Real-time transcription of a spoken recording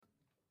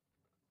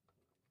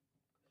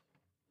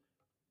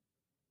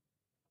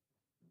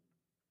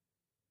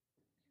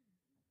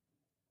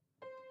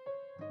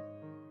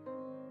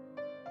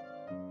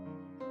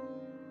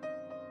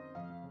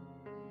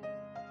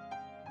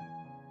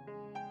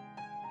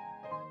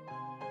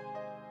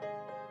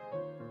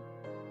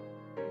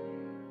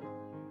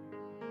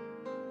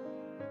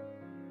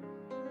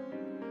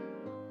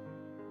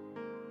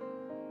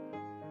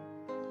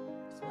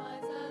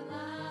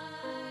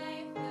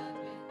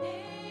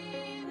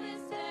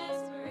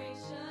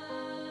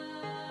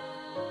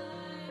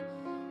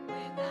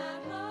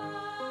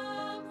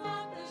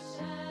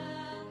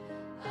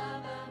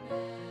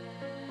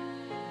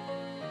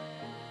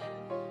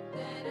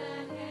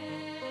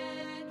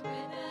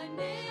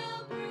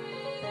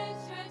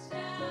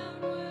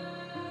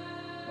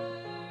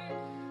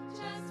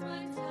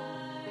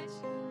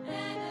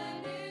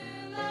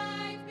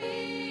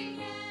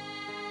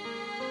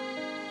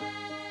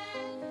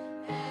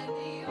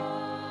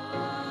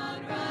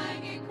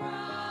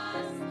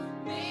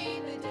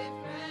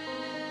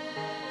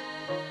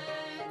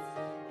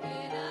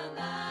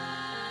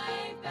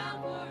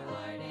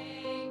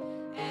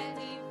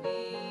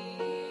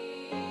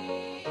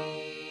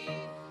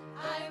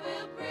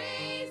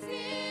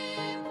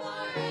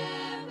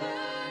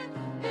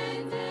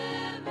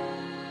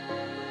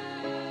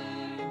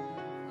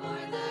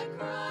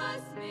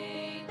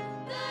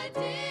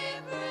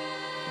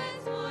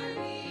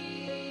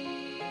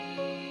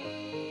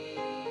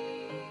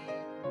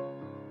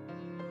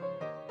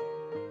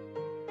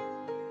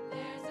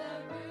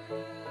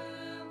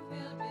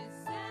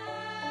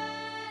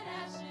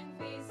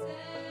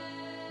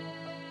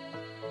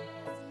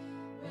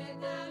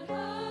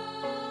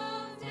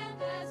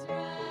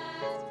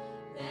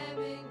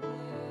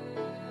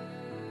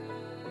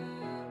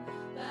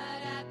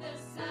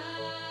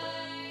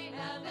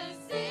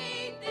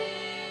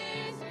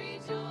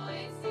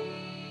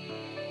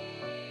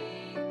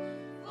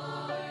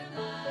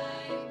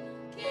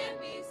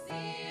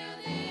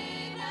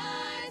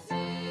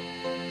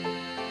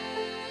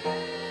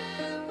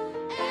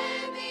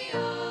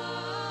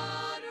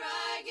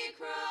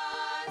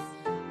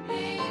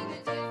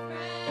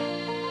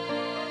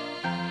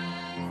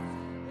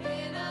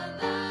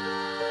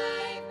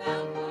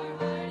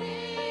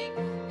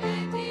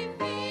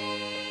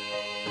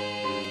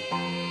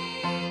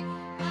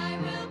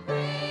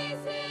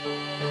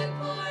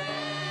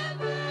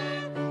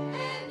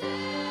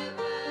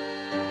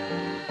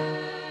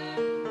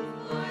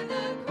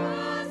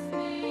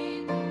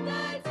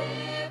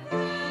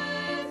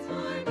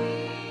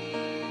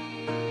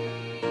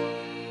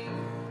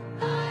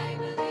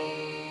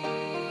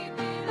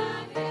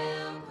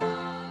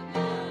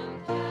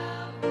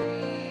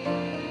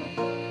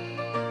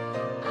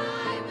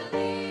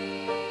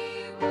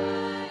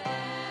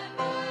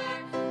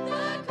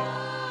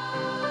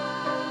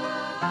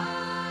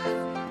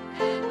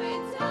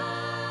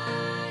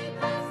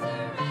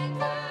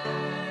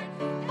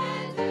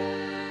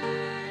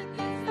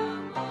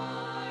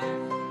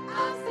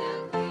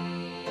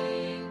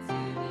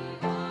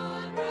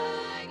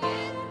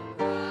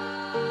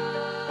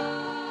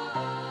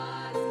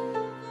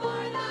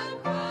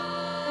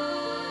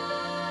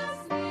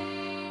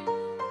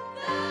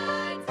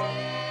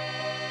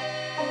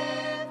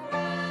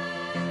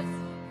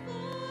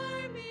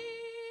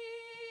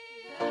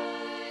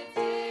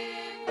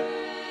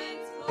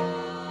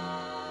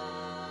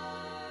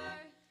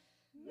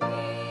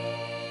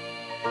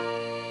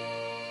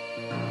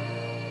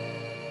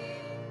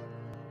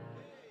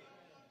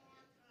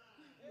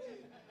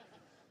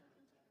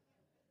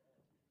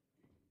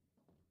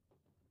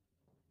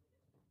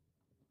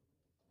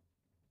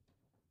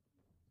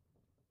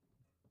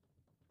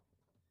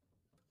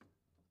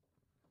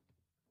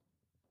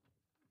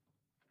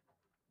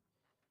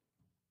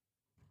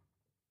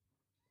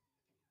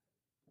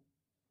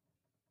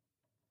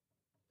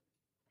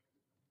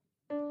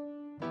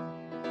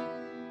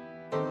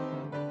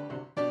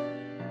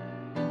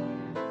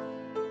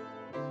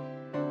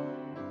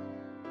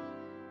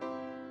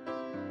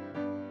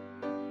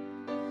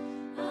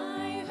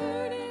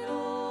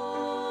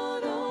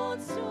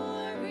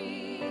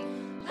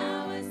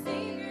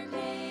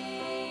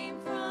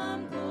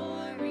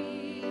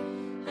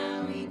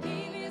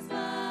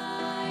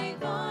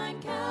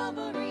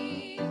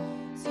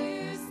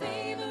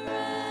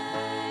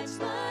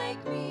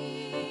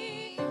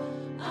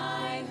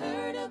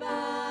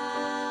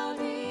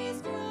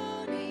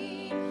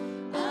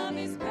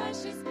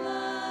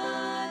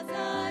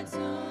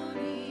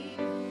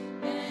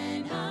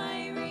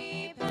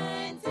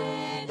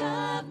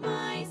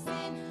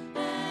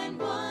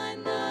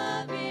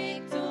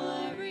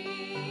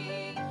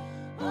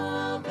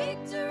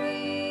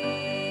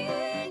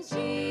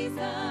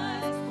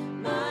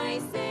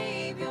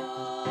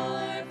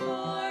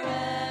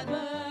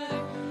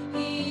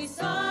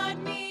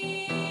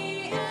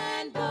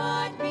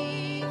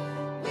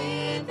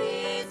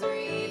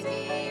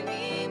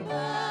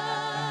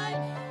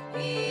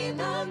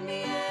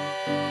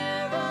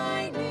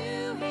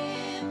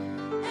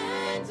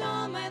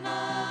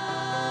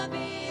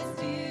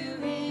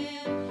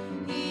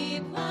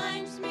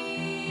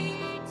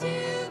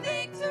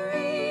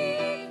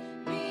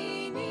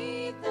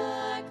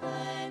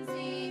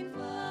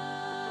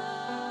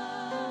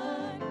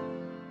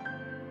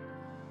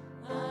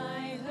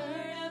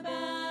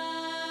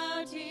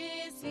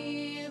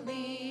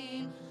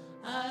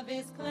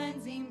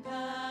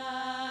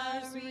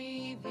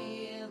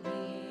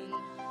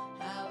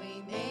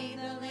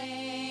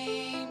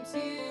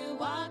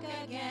walk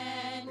again.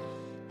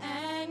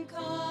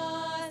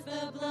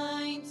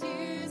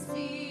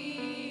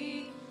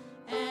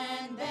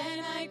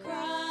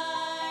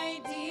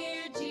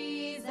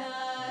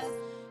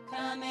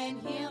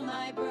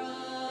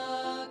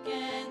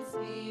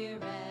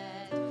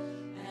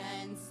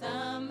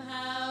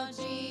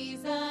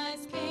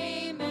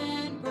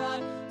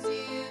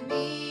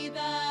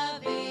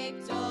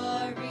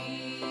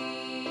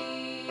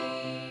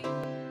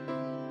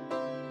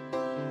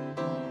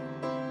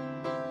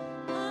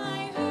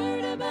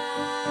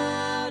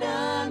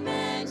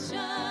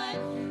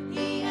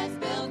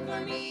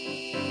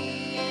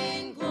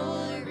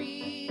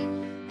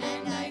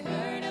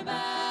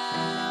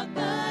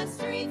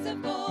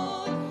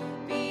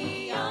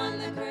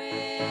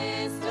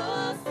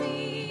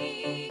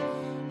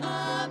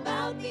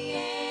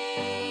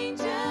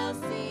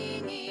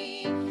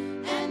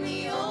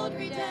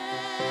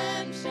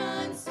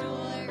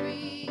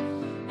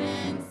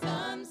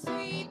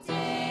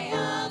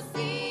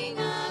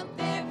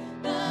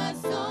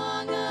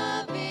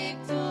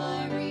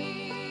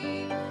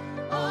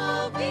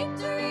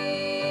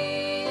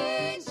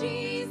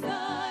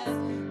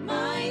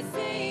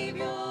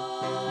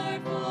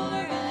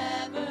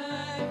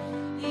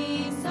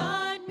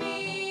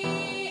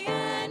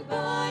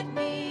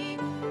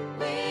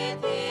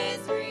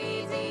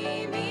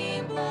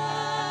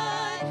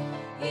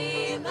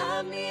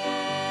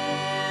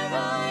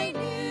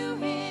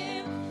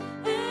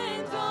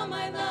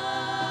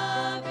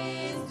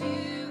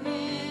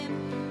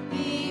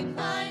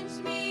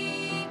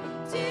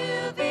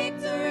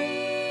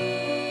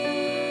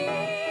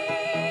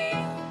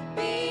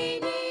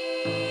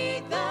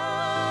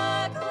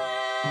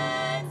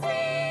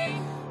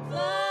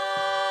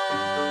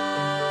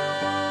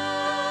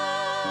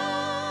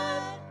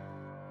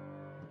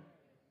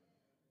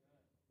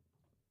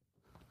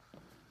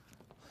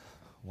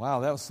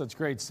 Wow, that was such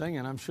great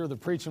singing. I'm sure the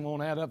preaching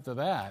won't add up to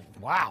that.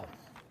 Wow,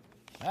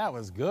 that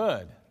was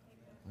good.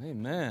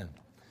 Amen.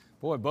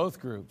 Boy, both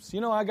groups.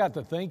 You know, I got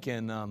to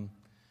thinking,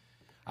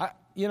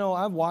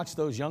 I've watched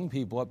those young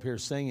people up here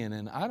singing,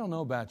 and I don't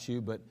know about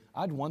you, but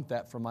I'd want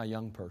that for my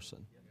young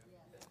person.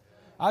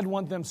 I'd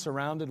want them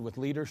surrounded with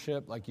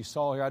leadership like you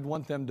saw here. I'd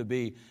want them to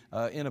be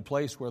in a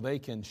place where they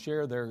can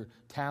share their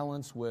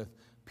talents with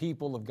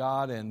people of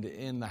God and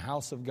in the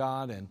house of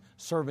God and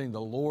serving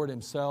the Lord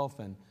Himself.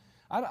 And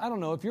I don't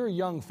know, if you're a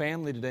young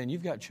family today and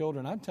you've got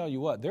children, I'd tell you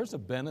what, there's a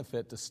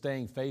benefit to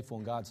staying faithful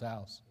in God's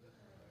house.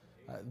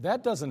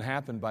 That doesn't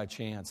happen by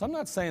chance. I'm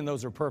not saying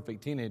those are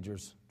perfect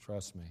teenagers,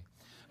 trust me.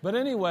 But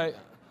anyway,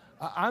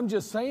 I'm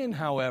just saying,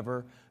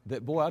 however,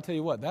 that, boy, I'll tell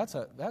you what, that's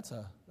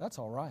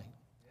all right.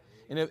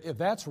 And if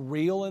that's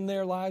real in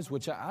their lives,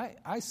 which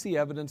I see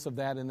evidence of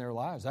that in their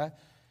lives.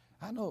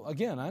 I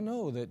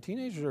know that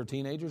teenagers are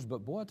teenagers,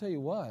 but boy, I'll tell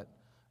you what,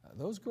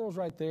 those girls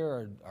right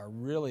there are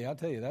really, I'll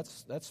tell you,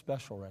 that's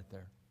special right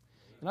there.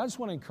 And I just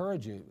want to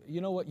encourage you.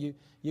 You know what?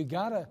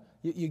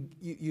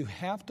 You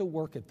have to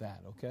work at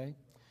that, okay?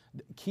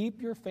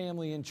 Keep your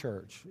family in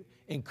church.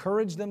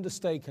 Encourage them to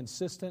stay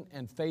consistent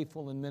and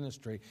faithful in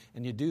ministry.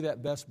 And you do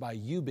that best by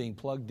you being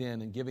plugged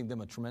in and giving them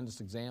a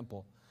tremendous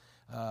example.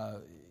 I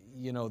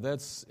don't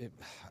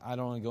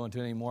want to go into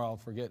it anymore. I'll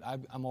forget.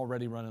 I'm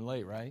already running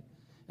late, right?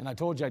 And I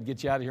told you I'd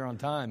get you out of here on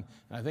time.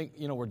 And I think,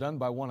 we're done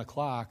by 1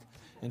 o'clock.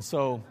 And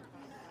so,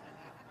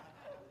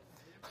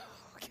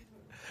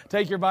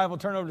 take your Bible,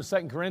 turn over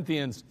to 2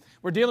 Corinthians.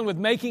 We're dealing with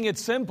making it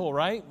simple,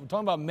 right? We're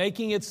talking about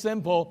making it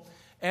simple.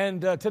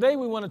 And today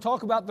we want to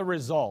talk about the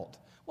result.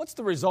 What's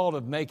the result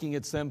of making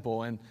it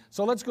simple? And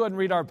so let's go ahead and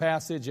read our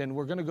passage, and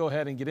we're going to go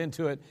ahead and get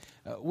into it.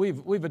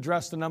 We've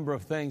addressed a number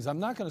of things. I'm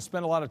not going to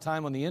spend a lot of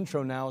time on the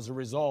intro now as a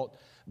result,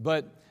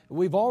 but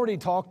we've already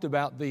talked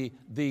about the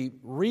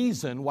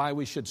reason why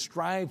we should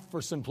strive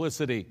for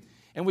simplicity.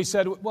 And we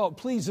said, well, it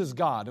pleases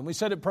God. And we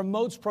said it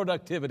promotes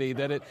productivity,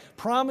 that it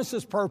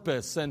promises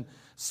purpose, and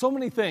so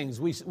many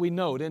things we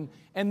note.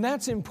 And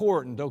that's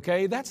important,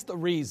 okay? That's the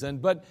reason.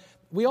 But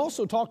we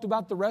also talked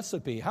about the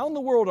recipe. How in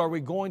the world are we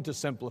going to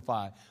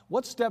simplify?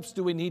 What steps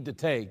do we need to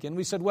take? And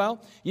we said,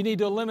 well, you need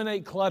to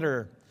eliminate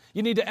clutter.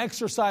 You need to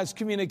exercise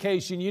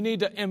communication. You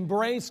need to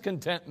embrace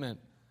contentment.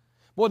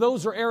 Well,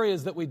 those are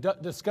areas that we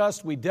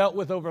discussed, we dealt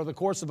with over the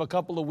course of a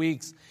couple of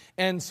weeks.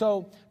 And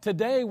so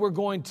today we're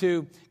going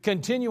to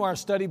continue our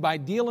study by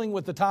dealing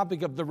with the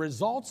topic of the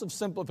results of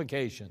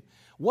simplification.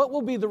 What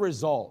will be the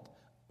result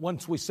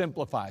once we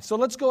simplify? So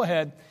let's go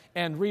ahead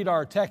and read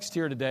our text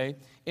here today.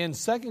 In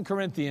 2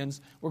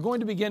 Corinthians, we're going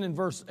to begin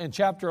in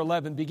chapter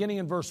 11, beginning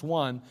in verse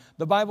 1.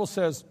 The Bible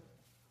says,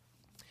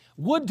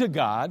 "Would to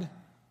God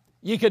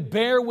ye could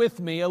bear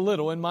with me a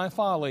little in my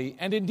folly,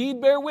 and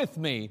indeed bear with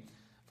me,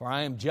 for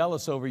I am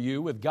jealous over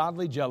you with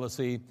godly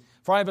jealousy.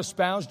 For I have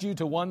espoused you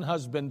to one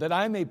husband, that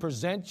I may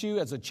present you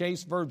as a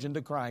chaste virgin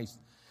to Christ.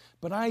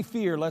 But I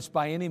fear lest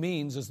by any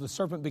means, as the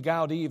serpent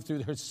beguiled Eve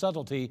through her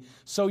subtlety,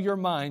 so your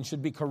mind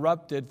should be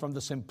corrupted from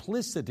the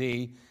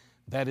simplicity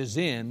that is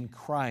in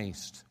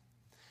Christ."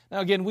 Now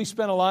again, we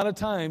spent a lot of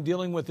time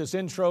dealing with this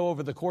intro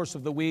over the course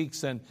of the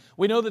weeks, and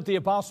we know that the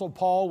Apostle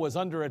Paul was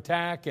under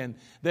attack, and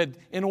that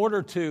in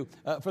order to,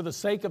 for the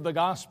sake of the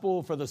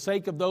gospel, for the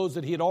sake of those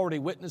that he had already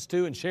witnessed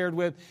to and shared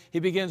with, he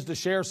begins to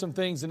share some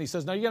things, and he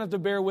says, now you're going to have to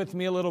bear with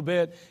me a little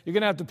bit. You're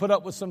going to have to put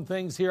up with some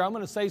things here. I'm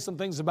going to say some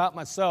things about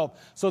myself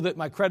so that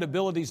my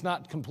credibility is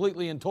not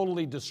completely and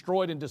totally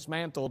destroyed and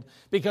dismantled,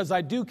 because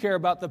I do care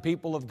about the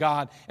people of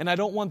God, and I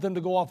don't want them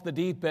to go off the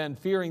deep end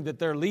fearing that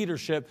their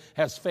leadership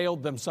has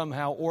failed them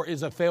somehow or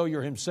is a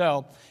failure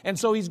himself. And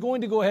so he's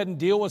going to go ahead and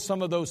deal with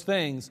some of those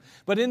things.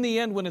 But in the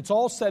end, when it's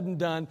all said and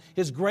done,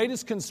 his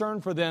greatest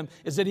concern for them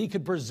is that he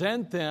could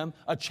present them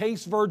a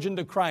chaste virgin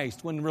to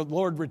Christ when the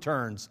Lord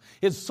returns.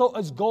 His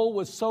goal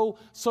was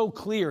so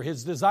clear.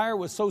 His desire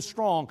was so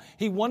strong.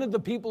 He wanted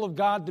the people of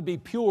God to be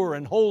pure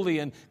and holy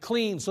and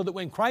clean, so that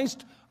when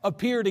Christ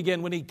appeared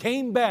again, when he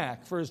came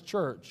back for his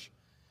church,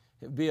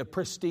 it would be a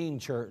pristine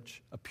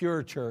church, a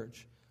pure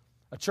church,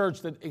 a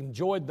church that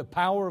enjoyed the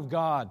power of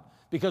God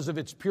because of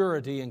its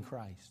purity in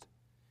Christ.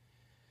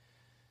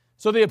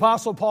 So the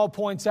Apostle Paul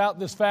points out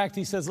this fact.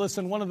 He says,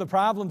 listen, one of the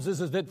problems is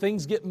that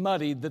things get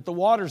muddied, that the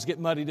waters get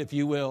muddied, if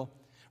you will,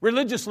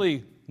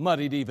 religiously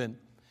muddied even.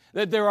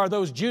 That there are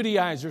those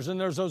Judaizers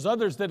and there's those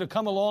others that have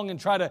come along and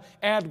try to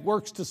add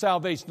works to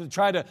salvation, to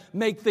try to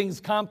make things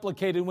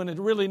complicated when it's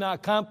really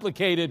not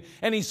complicated.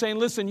 And he's saying,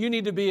 listen, you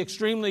need to be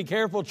extremely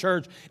careful,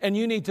 church, and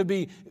you need to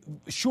be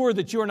sure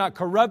that you are not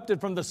corrupted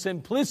from the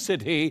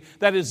simplicity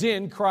that is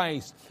in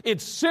Christ.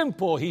 It's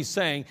simple, he's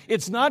saying.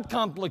 It's not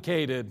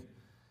complicated.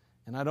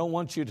 And I don't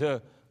want you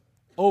to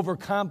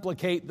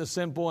overcomplicate the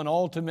simple and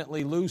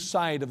ultimately lose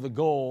sight of the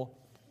goal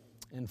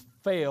and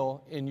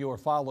fail in your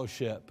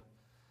fellowship.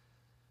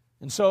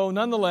 And so,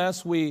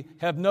 nonetheless, we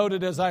have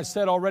noted, as I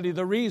said already,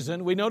 the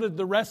reason. We noted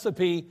the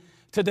recipe.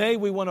 Today,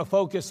 we want to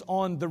focus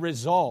on the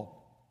result.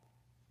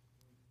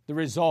 The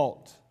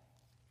result.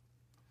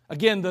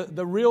 Again,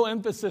 the real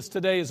emphasis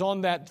today is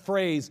on that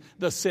phrase,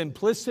 the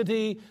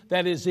simplicity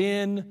that is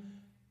in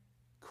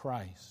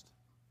Christ.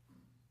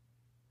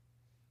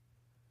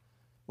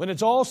 When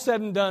it's all said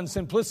and done,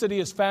 simplicity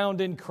is found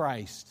in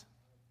Christ.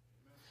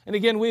 And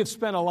again, we have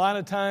spent a lot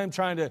of time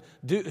trying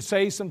to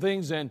say some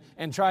things and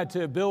try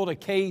to build a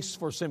case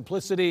for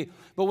simplicity.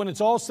 But when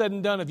it's all said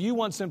and done, if you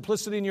want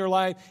simplicity in your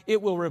life,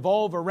 it will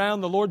revolve around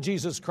the Lord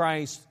Jesus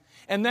Christ.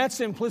 And that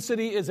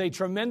simplicity is a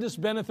tremendous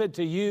benefit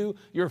to you,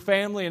 your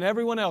family, and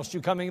everyone else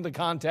you come into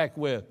contact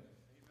with.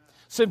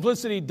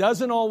 Simplicity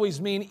doesn't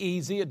always mean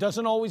easy. It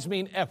doesn't always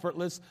mean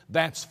effortless.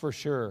 That's for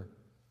sure.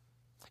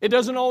 It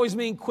doesn't always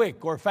mean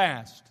quick or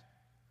fast.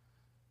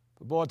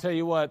 But boy, I'll tell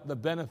you what, the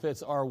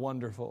benefits are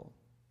wonderful.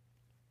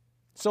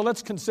 So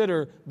let's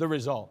consider the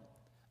result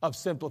of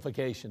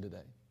simplification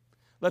today.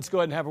 Let's go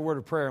ahead and have a word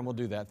of prayer, and we'll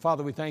do that.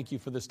 Father, we thank you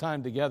for this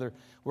time together.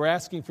 We're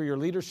asking for your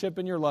leadership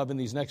and your love in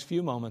these next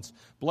few moments.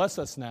 Bless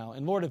us now.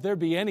 And Lord, if there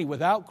be any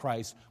without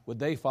Christ, would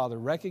they, Father,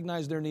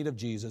 recognize their need of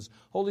Jesus?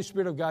 Holy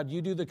Spirit of God,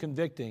 you do the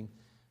convicting.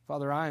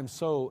 Father, I am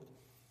so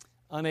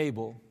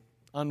unable,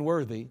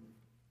 unworthy.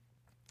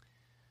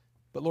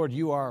 But Lord,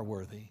 you are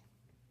worthy,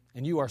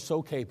 and you are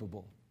so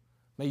capable.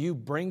 May you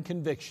bring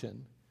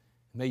conviction.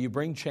 May you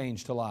bring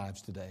change to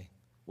lives today.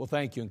 Well,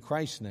 thank you in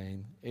Christ's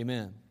name.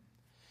 Amen.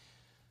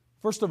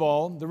 First of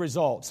all, the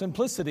result.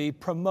 Simplicity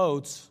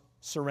promotes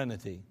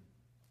serenity.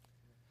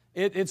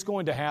 It's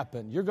going to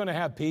happen. You're going to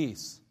have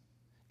peace.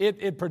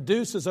 It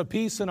produces a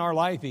peace in our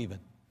life even.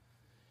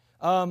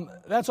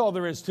 That's all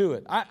there is to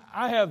it.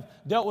 I have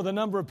dealt with a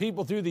number of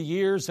people through the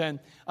years, and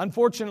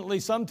unfortunately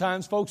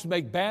sometimes folks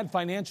make bad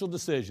financial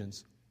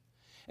decisions.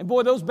 And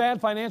boy, those bad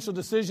financial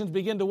decisions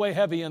begin to weigh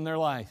heavy in their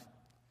life.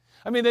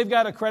 I mean, they've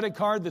got a credit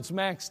card that's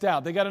maxed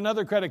out. They've got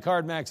another credit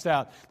card maxed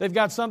out. They've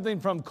got something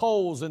from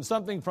Kohl's and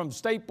something from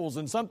Staples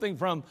and something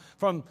from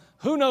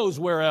who knows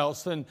where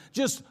else, and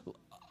just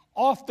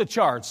off the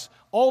charts,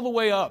 all the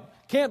way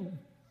up. Can't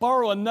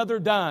borrow another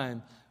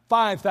dime.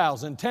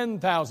 5,000,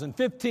 10,000,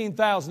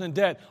 15,000 in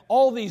debt.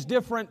 All these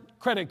different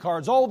credit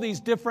cards, all these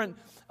different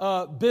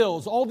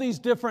bills, all these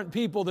different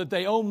people that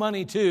they owe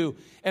money to.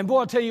 And boy,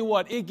 I'll tell you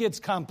what, it gets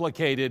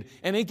complicated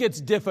and it gets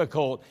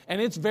difficult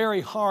and it's very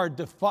hard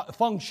to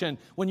function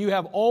when you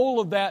have all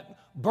of that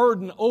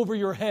burden over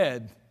your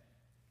head.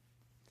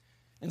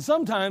 And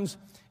sometimes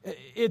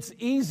it's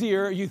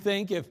easier, you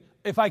think,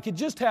 if I could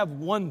just have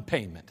one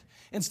payment.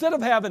 Instead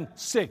of having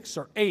 6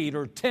 or 8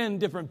 or 10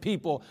 different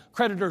people,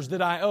 creditors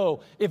that I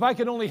owe, if I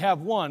could only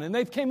have one. And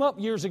they've came up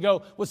years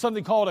ago with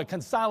something called a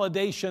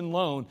consolidation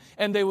loan,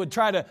 and they would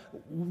try to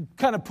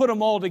kind of put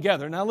them all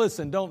together. Now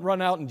listen, don't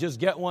run out and just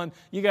get one.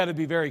 You got to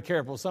be very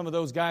careful. Some of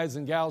those guys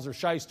and gals are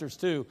shysters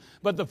too.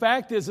 But the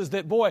fact is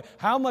that, boy,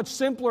 how much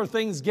simpler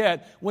things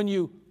get when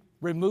you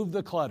remove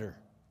the clutter.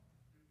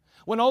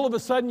 When all of a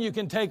sudden you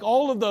can take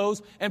all of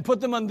those and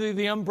put them under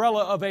the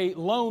umbrella of a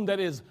loan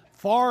that is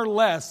far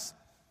less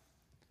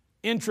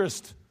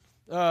interest,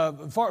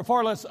 with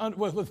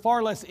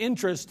far less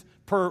interest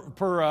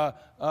per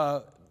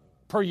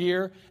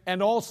year,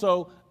 and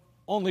also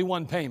only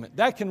one payment.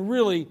 That can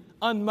really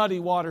unmuddy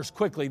waters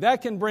quickly.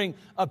 That can bring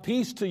a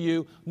peace to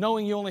you,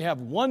 knowing you only have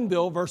one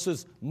bill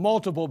versus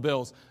multiple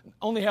bills.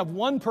 Only have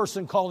one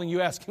person calling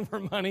you asking for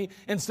money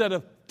instead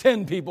of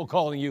 10 people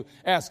calling you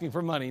asking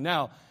for money.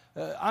 Now,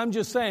 I'm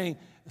just saying,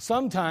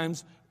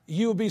 sometimes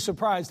you'll be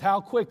surprised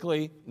how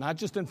quickly, not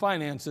just in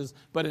finances,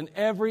 but in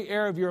every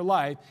area of your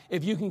life,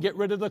 if you can get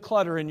rid of the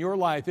clutter in your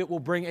life, it will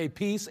bring a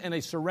peace and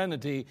a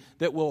serenity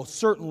that will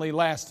certainly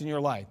last in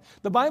your life.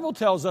 The Bible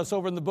tells us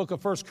over in the book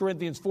of 1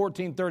 Corinthians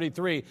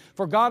 14:33,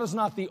 "For God is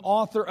not the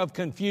author of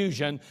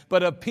confusion,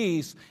 but of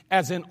peace,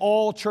 as in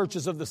all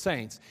churches of the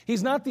saints."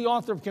 He's not the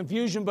author of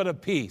confusion, but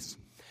of peace.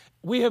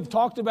 We have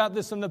talked about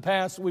this in the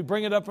past. We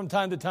bring it up from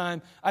time to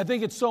time. I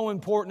think it's so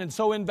important and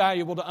so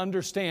invaluable to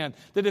understand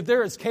that if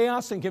there is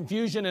chaos and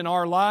confusion in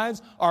our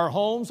lives, our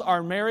homes,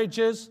 our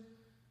marriages,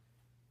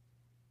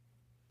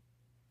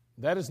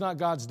 that is not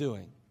God's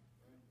doing.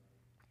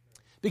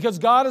 Because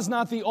God is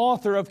not the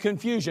author of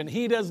confusion.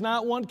 He does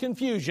not want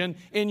confusion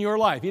in your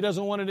life. He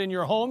doesn't want it in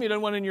your home. He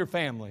doesn't want it in your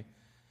family.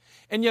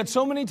 And yet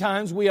so many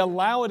times we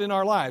allow it in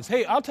our lives.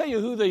 Hey, I'll tell you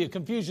who the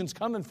confusion's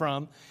coming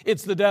from.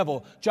 It's the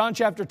devil. John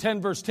chapter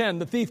 10, verse 10,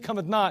 "The thief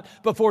cometh not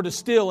before to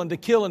steal and to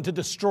kill and to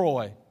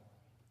destroy."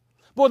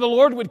 Boy, the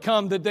Lord would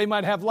come that they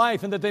might have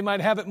life and that they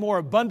might have it more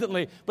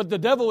abundantly. But the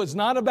devil is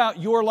not about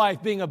your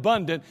life being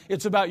abundant.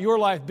 It's about your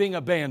life being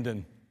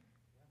abandoned.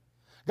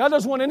 God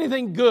doesn't want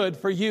anything good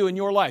for you in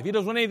your life. He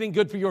doesn't want anything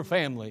good for your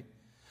family.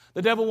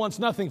 The devil wants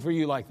nothing for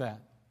you like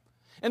that.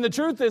 And the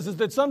truth is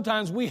that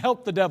sometimes we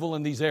help the devil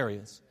in these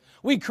areas.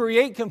 We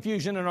create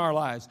confusion in our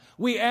lives.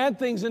 We add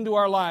things into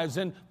our lives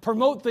and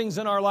promote things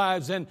in our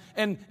lives and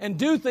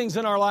do things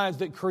in our lives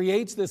that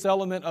creates this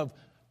element of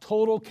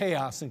total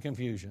chaos and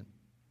confusion.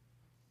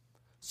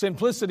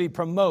 Simplicity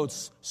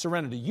promotes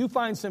serenity. You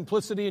find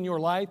simplicity in your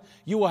life,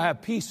 you will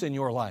have peace in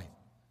your life.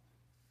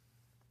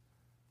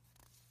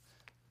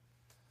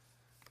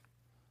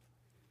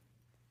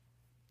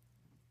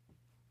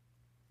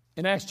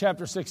 In Acts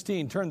chapter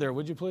 16, turn there,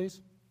 would you please?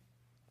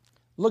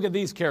 Look at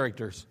these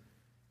characters.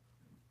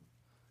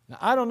 Now,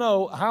 I don't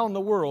know how in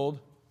the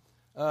world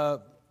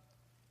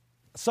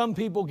some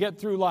people get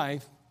through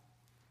life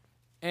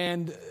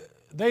and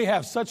they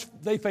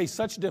face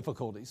such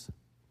difficulties.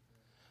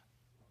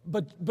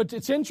 But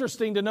it's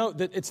interesting to note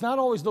that it's not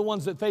always the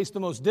ones that face the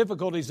most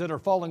difficulties that are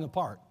falling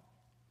apart.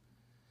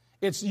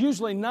 It's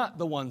usually not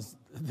the ones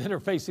that are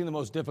facing the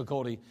most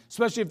difficulty,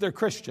 especially if they're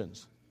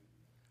Christians.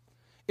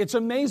 It's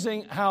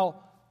amazing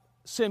how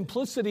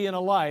simplicity in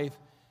a life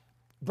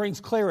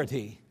brings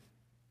clarity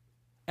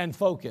and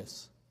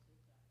focus.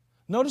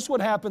 Notice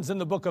what happens in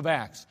the book of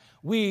Acts.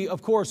 We,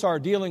 of course, are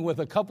dealing with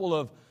a couple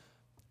of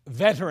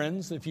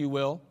veterans, if you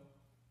will.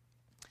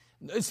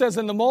 It says,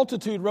 and the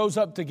multitude rose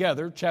up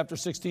together, chapter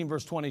 16,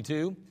 verse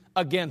 22,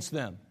 against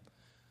them.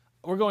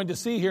 We're going to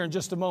see here in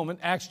just a moment,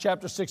 Acts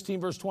chapter 16,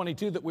 verse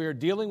 22, that we are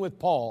dealing with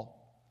Paul,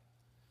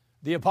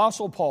 the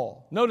Apostle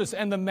Paul. Notice,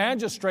 and the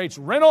magistrates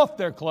rent off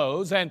their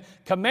clothes and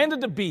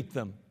commanded to beat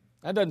them.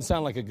 That doesn't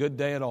sound like a good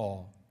day at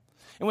all.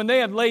 And when they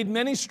had laid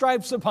many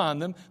stripes upon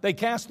them, they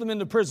cast them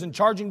into prison,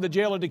 charging the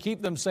jailer to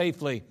keep them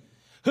safely,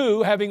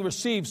 who, having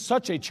received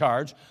such a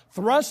charge,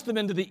 thrust them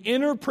into the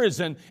inner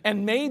prison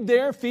and made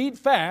their feet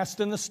fast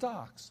in the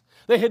stocks.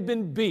 They had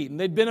been beaten,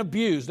 they'd been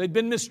abused, they'd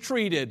been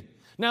mistreated.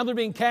 Now they're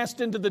being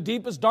cast into the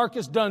deepest,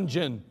 darkest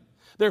dungeon.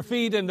 Their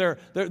feet and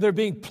they're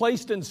being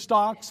placed in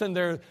stocks and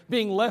they're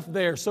being left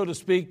there, so to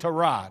speak, to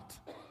rot.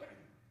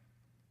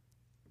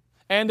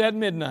 And at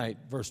midnight,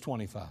 verse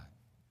 25,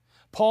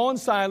 Paul and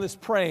Silas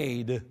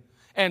prayed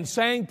and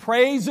sang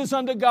praises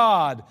unto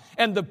God,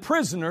 and the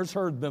prisoners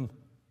heard them.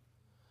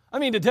 I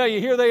mean to tell you,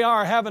 here they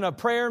are having a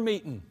prayer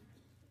meeting.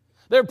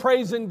 They're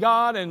praising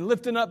God and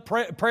lifting up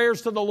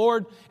prayers to the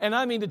Lord, and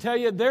I mean to tell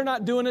you, they're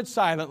not doing it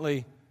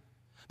silently.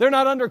 They're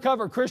not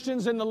undercover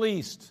Christians in the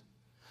least.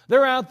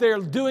 They're out there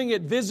doing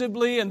it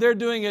visibly and they're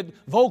doing it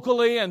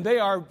vocally, and they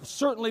are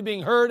certainly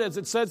being heard, as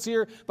it says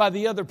here, by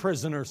the other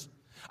prisoners.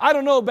 I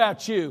don't know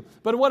about you,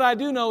 but what I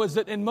do know is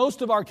that in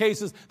most of our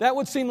cases, that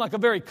would seem like a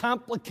very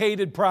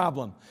complicated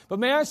problem. But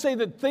may I say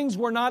that things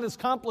were not as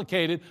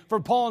complicated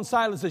for Paul and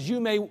Silas as you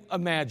may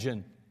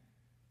imagine.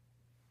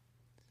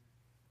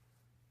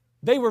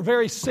 They were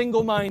very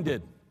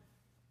single-minded.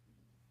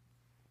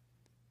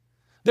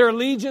 Their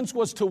allegiance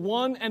was to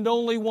one and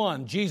only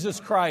one, Jesus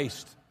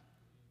Christ.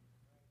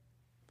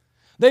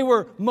 They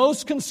were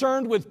most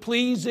concerned with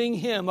pleasing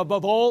Him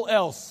above all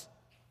else.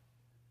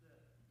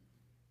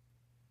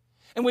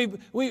 And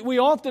we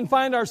often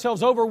find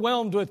ourselves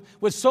overwhelmed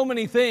with so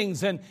many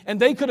things. And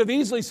they could have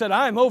easily said,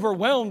 I'm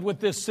overwhelmed with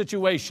this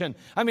situation.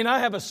 I mean, I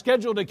have a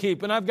schedule to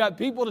keep and I've got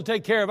people to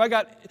take care of. I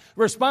got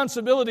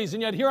responsibilities,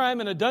 and yet here I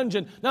am in a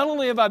dungeon. Not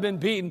only have I been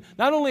beaten,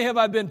 not only have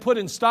I been put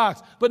in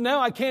stocks, but now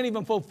I can't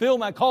even fulfill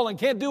my calling,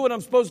 can't do what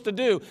I'm supposed to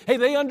do. Hey,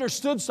 they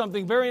understood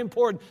something very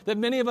important that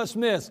many of us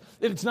miss.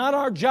 It's not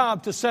our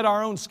job to set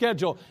our own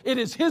schedule. It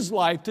is His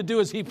life to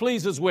do as He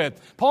pleases with.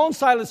 Paul and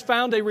Silas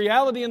found a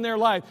reality in their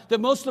life that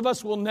most of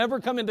us will never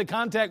come into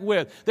contact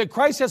with, that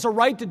Christ has a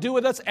right to do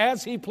with us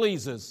as He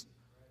pleases.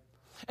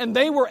 And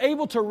they were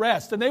able to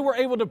rest, and they were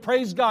able to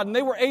praise God, and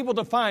they were able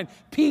to find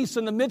peace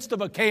in the midst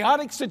of a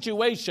chaotic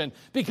situation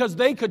because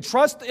they could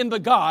trust in the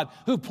God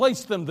who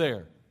placed them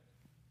there.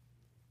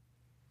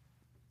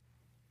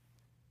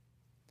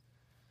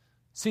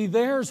 See,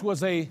 theirs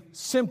was a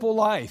simple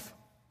life.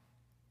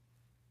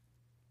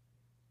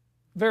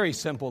 Very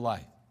simple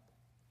life.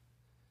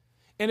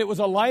 And it was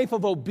a life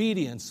of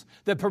obedience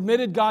that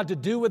permitted God to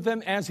do with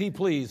them as He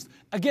pleased.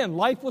 Again,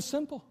 life was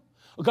simple.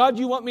 God,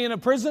 you want me in a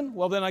prison?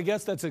 Well, then I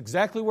guess that's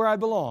exactly where I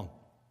belong.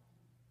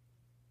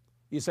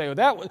 You say,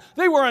 well,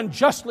 they were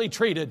unjustly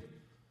treated.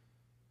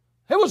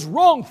 It was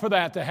wrong for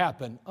that to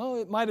happen.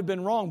 Oh, it might have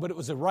been wrong, but it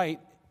was a right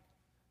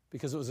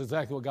because it was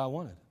exactly what God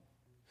wanted.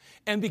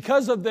 And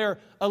because of their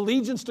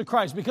allegiance to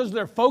Christ, because of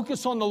their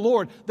focus on the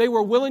Lord, they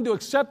were willing to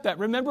accept that.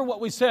 Remember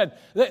what we said.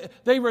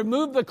 They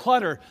removed the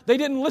clutter. They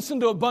didn't listen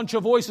to a bunch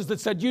of voices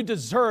that said, you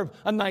deserve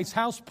a nice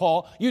house,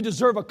 Paul. You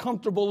deserve a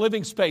comfortable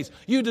living space.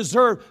 You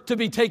deserve to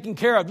be taken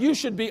care of. You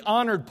should be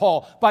honored,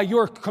 Paul, by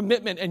your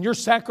commitment and your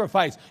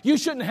sacrifice. You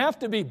shouldn't have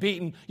to be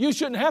beaten. You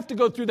shouldn't have to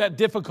go through that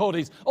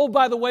difficulties. Oh,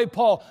 by the way,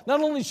 Paul,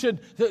 not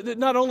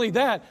only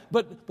that,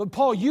 but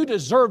Paul, you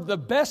deserve the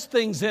best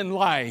things in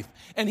life.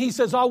 And he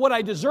says, what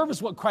I deserve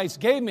is what Christ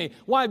gave me.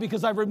 Why?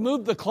 Because I've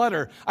removed the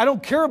clutter. I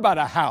don't care about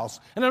a house,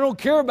 and I don't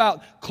care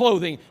about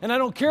clothing, and I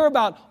don't care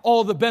about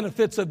all the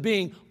benefits of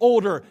being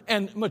older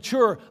and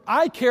mature.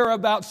 I care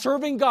about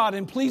serving God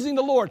and pleasing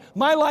the Lord.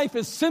 My life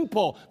is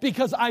simple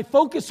because I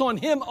focus on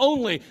Him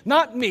only,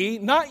 not me,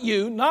 not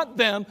you, not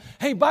them.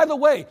 Hey, by the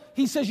way,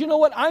 he says, you know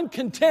what? I'm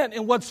content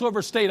in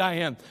whatsoever state I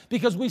am,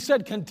 because we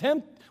said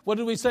content. What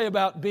did we say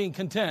about being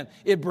content?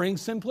 It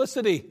brings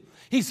simplicity.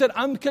 He said,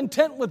 I'm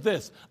content with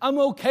this. I'm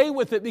okay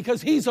with it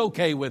because He's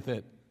okay with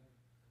it.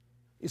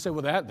 You say,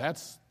 well,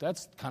 that's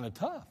kind of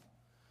tough.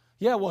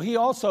 Yeah, well, he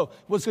also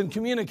was in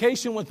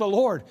communication with the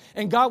Lord,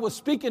 and God was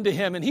speaking to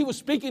him, and he was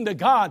speaking to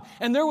God,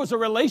 and there was a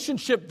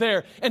relationship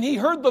there, and he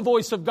heard the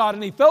voice of God,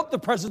 and he felt the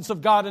presence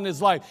of God in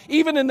his life,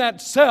 even in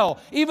that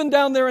cell, even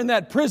down there in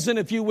that prison,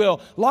 if you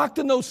will, locked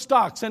in those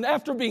stocks, and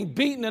after being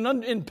beaten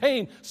and in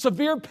pain,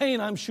 severe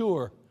pain, I'm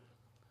sure,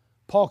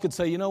 Paul could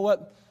say, you know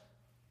what?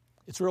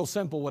 It's real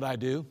simple what I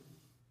do.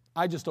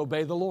 I just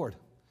obey the Lord.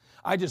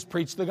 I just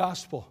preach the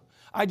gospel.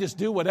 I just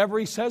do whatever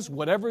he says,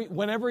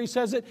 whenever he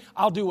says it,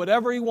 I'll do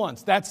whatever he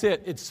wants. That's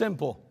it. It's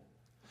simple.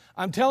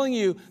 I'm telling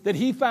you that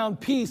he found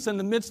peace in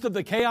the midst of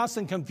the chaos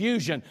and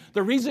confusion.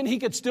 The reason he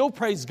could still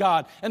praise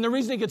God and the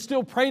reason he could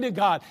still pray to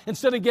God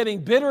instead of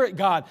getting bitter at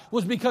God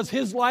was because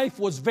his life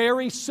was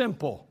very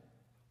simple.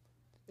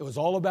 It was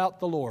all about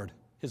the Lord,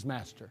 his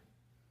master.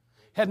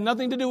 It had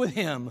nothing to do with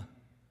him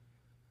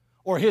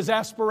or his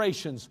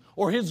aspirations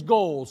or his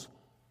goals.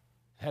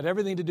 It had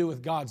everything to do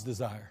with God's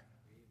desire.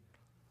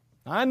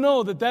 I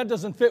know that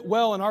doesn't fit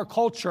well in our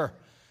culture.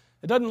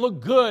 It doesn't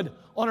look good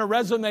on a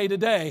resume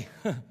today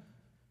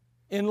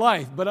in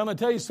life. But I'm going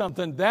to tell you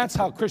something. That's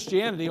how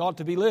Christianity ought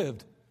to be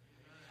lived.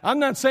 I'm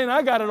not saying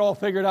I got it all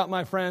figured out,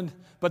 my friend.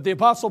 But the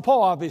Apostle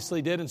Paul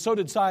obviously did, and so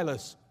did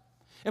Silas.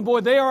 And boy,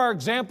 they are our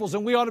examples,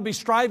 and we ought to be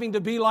striving to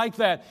be like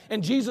that.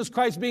 And Jesus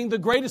Christ being the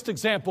greatest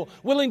example,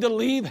 willing to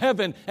leave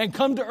heaven and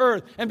come to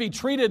earth and be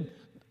treated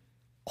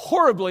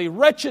horribly,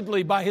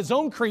 wretchedly by his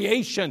own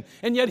creation,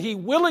 and yet he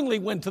willingly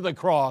went to the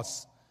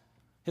cross.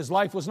 His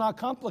life was not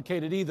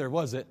complicated either,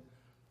 was it?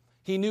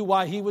 He knew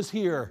why he was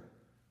here.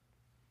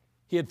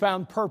 He had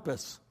found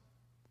purpose.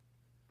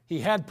 He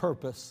had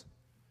purpose.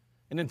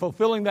 And in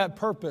fulfilling that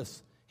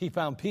purpose, he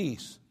found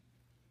peace,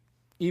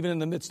 even in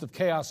the midst of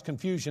chaos,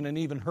 confusion, and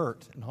even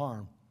hurt and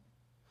harm.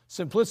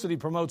 Simplicity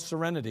promotes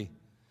serenity.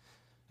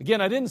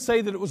 Again, I didn't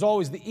say that it was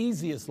always the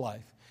easiest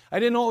life. I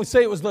didn't always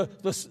say it was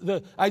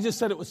I just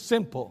said it was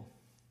simple.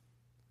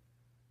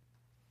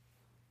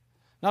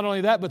 Not only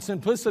that, but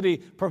simplicity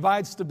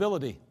provides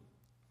stability.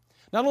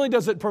 Not only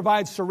does it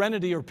provide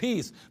serenity or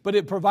peace, but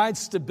it provides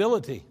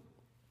stability.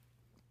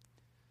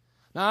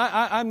 Now,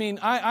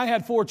 I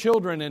had 4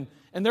 children,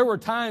 and there were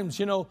times,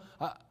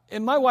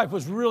 and my wife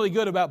was really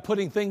good about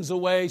putting things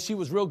away. She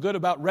was real good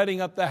about readying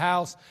up the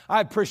house.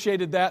 I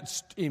appreciated that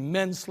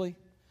immensely.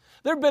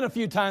 There have been a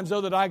few times,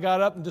 though, that I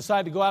got up and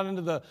decided to go out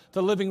into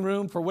the living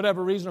room for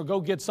whatever reason or go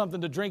get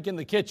something to drink in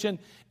the kitchen,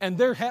 and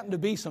there happened to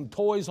be some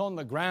toys on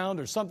the ground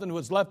or something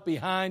was left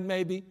behind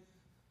maybe.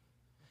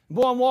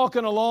 Boy, I'm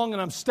walking along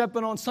and I'm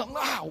stepping on something,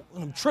 ow,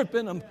 and I'm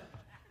tripping. No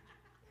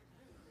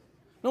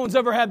one's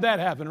ever had that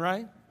happen,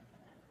 right?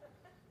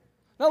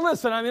 Now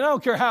listen, I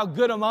don't care how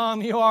good a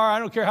mom you are. I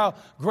don't care how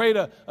great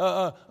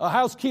a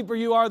housekeeper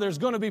you are. There's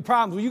going to be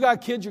problems. When you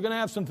got kids, you're going to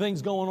have some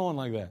things going on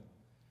like that.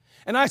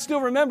 And I still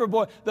remember,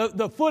 boy,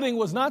 the footing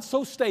was not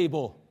so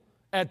stable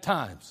at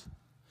times.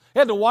 You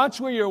had to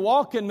watch where you're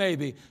walking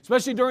maybe,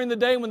 especially during the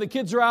day when the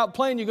kids are out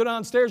playing. You go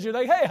downstairs, you're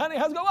like, hey, honey,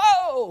 how's it going?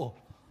 Whoa!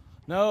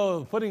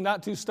 No, footing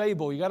not too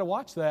stable. You got to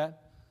watch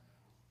that.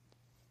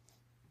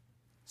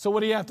 So what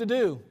do you have to do?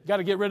 You got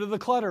to get rid of the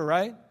clutter,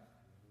 right?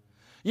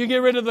 You get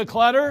rid of the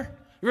clutter,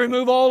 you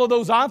remove all of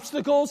those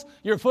obstacles,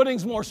 your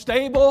footing's more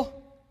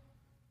stable.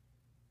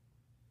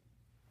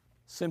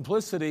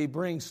 Simplicity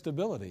brings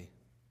stability.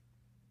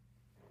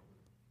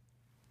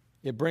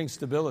 It brings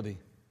stability.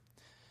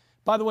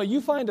 By the way, you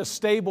find a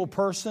stable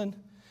person,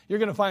 you're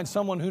going to find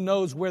someone who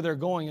knows where they're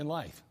going in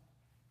life.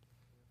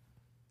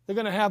 They're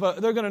going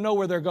to know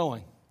where they're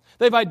going.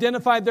 They've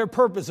identified their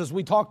purpose, as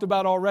we talked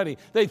about already.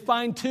 They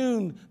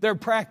fine-tuned their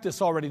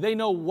practice already. They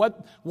know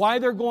why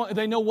they're going.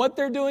 They know what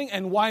they're doing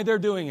and why they're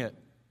doing it.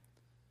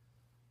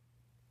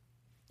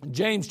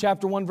 James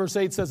chapter 1 verse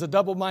 8 says, a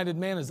double-minded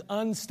man is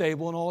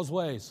unstable in all his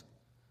ways.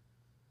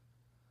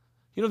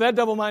 That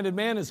double-minded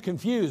man is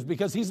confused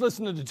because he's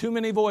listening to too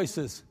many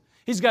voices.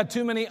 He's got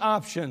too many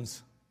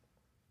options.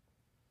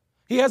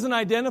 He hasn't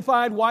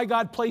identified why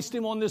God placed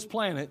him on this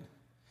planet.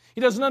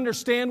 He doesn't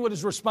understand what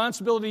his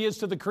responsibility is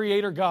to the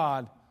Creator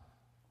God.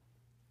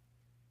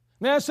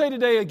 May I say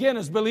today, again,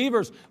 as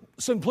believers,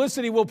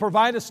 simplicity will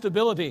provide us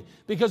stability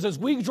because as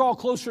we draw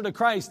closer to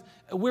Christ,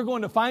 we're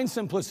going to find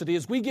simplicity.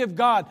 As we give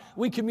God,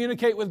 we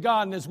communicate with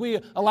God, and as we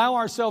allow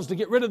ourselves to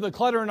get rid of the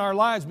clutter in our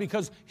lives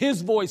because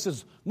His voice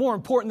is more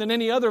important than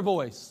any other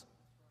voice.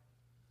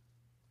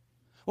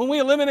 When we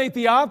eliminate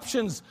the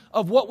options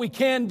of what we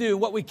can do,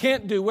 what we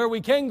can't do, where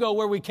we can go,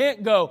 where we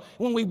can't go,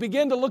 when we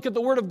begin to look at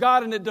the Word of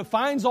God and it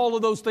defines all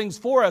of those things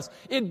for us,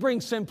 it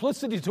brings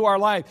simplicity to our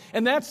life.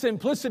 And that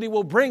simplicity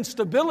will bring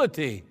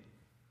stability.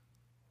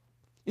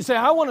 You say,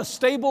 I want a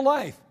stable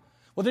life.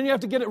 Well, then you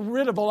have to get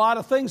rid of a lot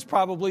of things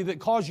probably that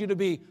cause you to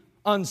be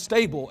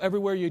unstable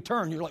everywhere you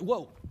turn. You're like,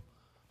 whoa,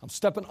 I'm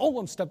stepping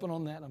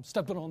on that, I'm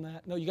stepping on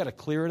that. No, you got to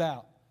clear it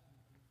out.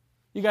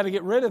 You got to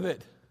get rid of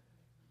it.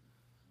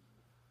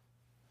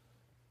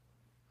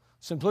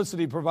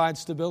 Simplicity provides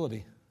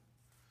stability.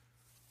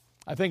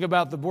 I think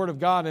about the Word of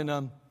God,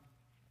 and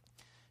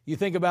you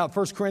think about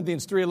 1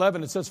 Corinthians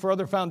 3:11. It says, for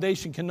other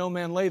foundation can no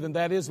man lay than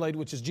that is laid,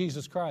 which is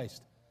Jesus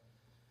Christ.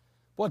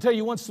 Well, I tell you,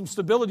 you want some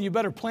stability, you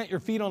better plant your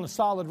feet on a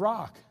solid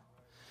rock.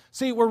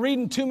 See, we're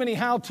reading too many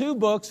how-to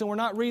books, and we're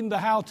not reading the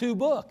how-to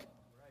book.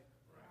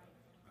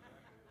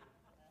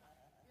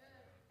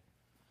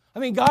 I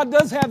mean, God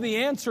does have the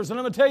answers. And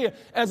I'm going to tell you,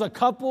 as a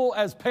couple,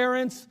 as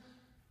parents,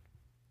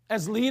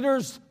 as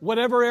leaders,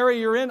 whatever area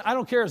you're in, I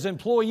don't care, as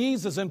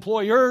employees, as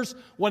employers,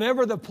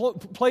 whatever the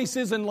place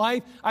is in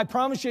life, I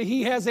promise you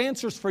He has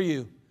answers for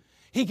you.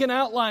 He can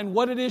outline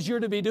what it is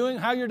you're to be doing,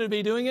 how you're to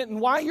be doing it, and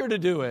why you're to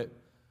do it.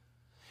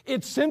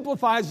 It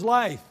simplifies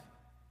life.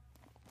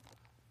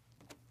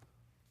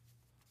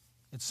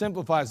 It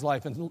simplifies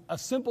life. And a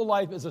simple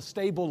life is a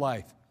stable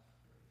life.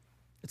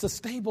 It's a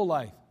stable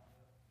life.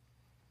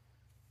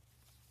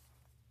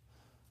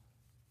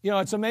 You know,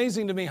 it's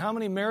amazing to me how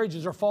many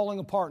marriages are falling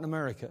apart in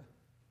America.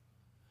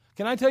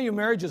 Can I tell you,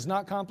 marriage is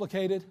not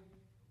complicated?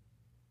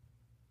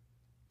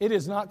 It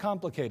is not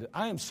complicated.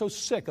 I am so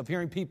sick of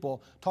hearing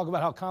people talk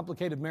about how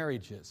complicated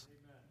marriage is.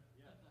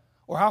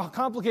 Or how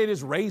complicated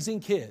is raising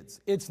kids.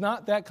 It's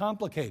not that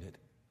complicated.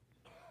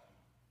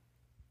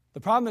 The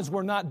problem is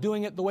we're not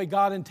doing it the way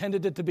God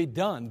intended it to be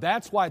done.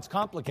 That's why it's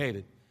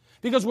complicated.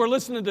 Because we're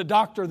listening to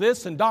doctor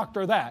this and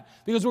doctor that.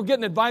 Because we're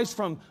getting advice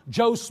from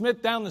Joe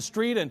Smith down the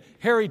street and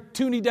Harry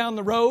Tooney down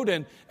the road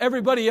and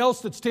everybody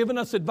else that's giving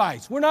us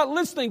advice. We're not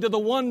listening to the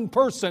one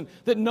person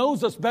that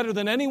knows us better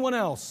than anyone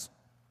else.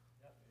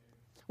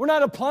 We're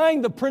not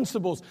applying the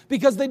principles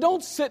because they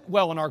don't sit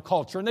well in our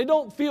culture and they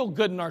don't feel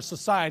good in our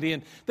society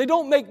and they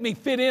don't make me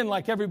fit in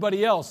like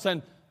everybody else.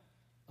 And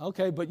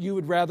okay, but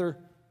you'd rather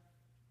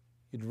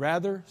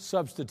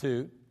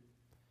substitute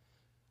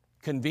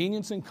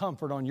convenience and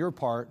comfort on your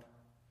part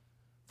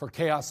for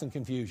chaos and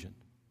confusion.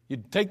 You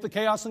take the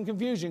chaos and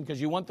confusion because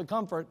you want the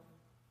comfort,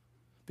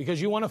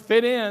 because you want to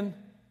fit in.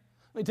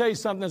 Let me tell you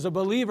something, as a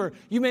believer,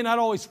 you may not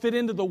always fit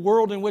into the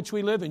world in which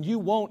we live, and you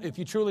won't if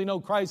you truly know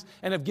Christ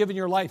and have given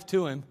your life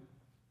to Him.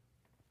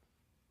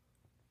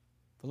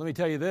 But let me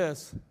tell you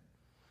this,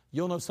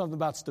 you'll know something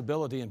about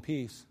stability and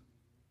peace.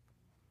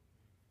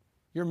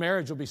 Your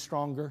marriage will be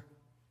stronger.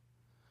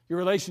 Your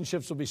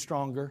relationships will be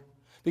stronger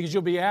because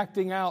you'll be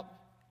acting out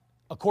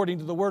according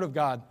to the Word of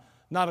God,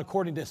 not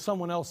according to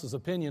someone else's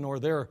opinion or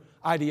their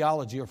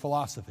ideology or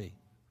philosophy.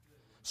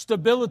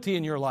 Stability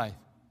in your life.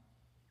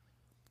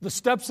 The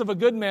steps of a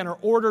good man are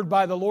ordered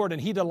by the Lord, and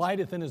He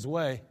delighteth in His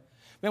way.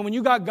 Man, when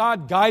you got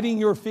God guiding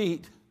your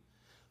feet,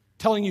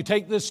 telling you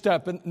take this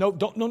step, and no,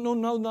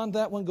 not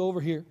that one, go over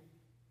here.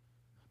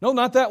 No,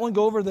 not that one,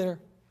 go over there.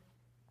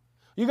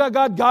 You got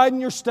God guiding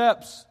your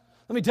steps.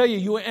 Let me tell you,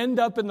 you end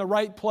up in the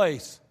right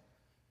place.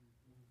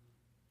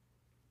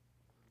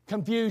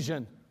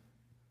 Confusion.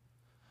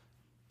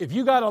 If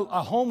you got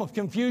a home of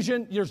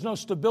confusion, there's no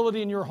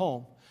stability in your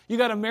home. You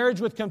got a marriage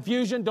with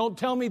confusion, don't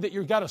tell me that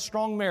you've got a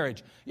strong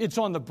marriage. It's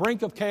on the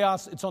brink of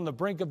chaos. It's on the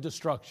brink of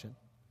destruction.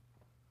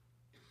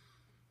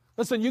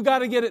 Listen, you got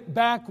to get it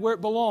back where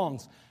it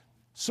belongs.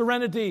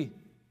 Serenity.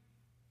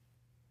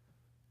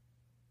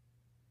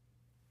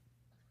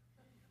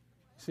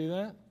 See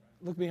that?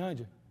 Look behind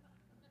you.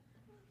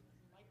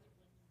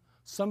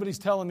 Somebody's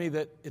telling me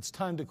that it's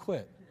time to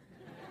quit.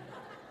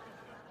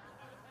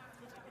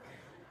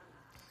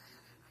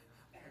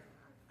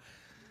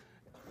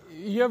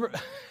 You ever,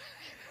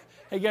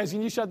 hey guys,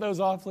 can you shut those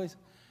off, please?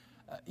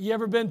 You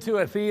ever been to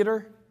a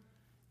theater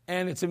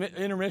and it's an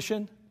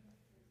intermission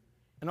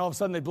and all of a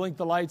sudden they blink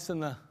the lights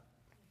to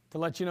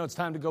let you know it's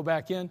time to go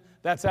back in?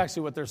 That's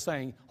actually what they're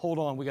saying. Hold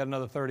on, we got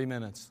another 30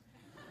 minutes.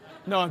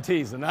 No, I'm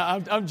teasing.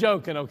 I'm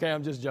joking, okay?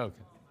 I'm just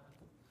joking.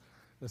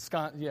 The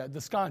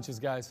sconches,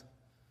 guys.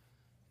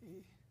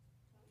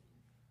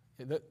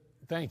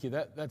 Thank you.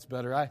 That's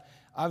better.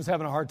 I was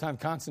having a hard time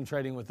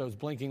concentrating with those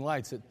blinking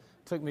lights. It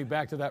took me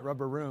back to that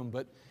rubber room.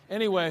 But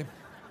anyway.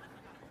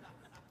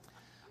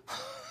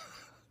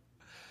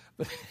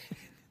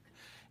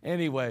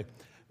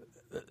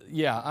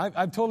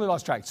 I've totally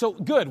lost track. So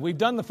good. We've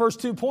done the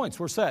first 2 points.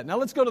 We're set. Now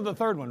let's go to the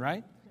third one,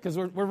 right? Because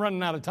we're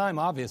running out of time,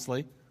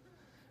 obviously.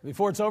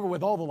 Before it's over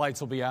with, all the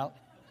lights will be out.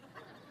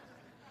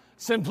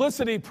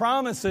 Simplicity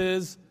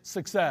promises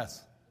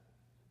success.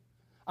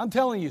 I'm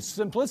telling you,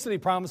 simplicity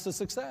promises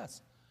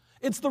success.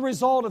 It's the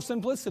result of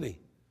simplicity.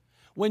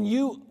 When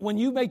you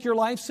make your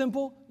life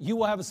simple, you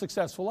will have a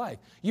successful life.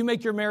 You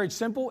make your marriage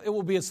simple, it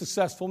will be a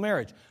successful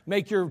marriage.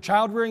 Make your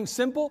child rearing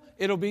simple,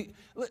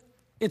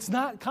 it's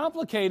not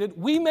complicated.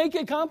 We make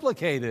it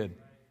complicated.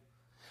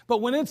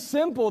 But when it's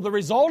simple, the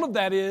result of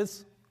that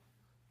is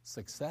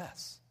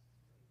success.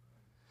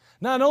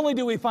 Not only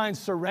do we find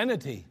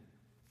serenity,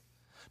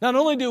 not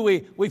only do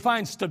we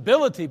find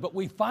stability, but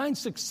we find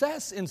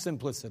success in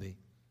simplicity.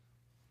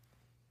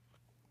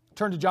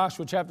 Turn to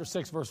Joshua chapter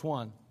 6, verse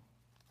 1.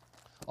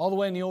 All the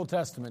way in the Old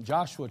Testament,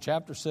 Joshua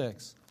chapter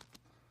 6.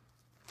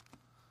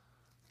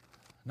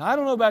 Now, I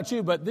don't know about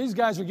you, but these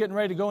guys are getting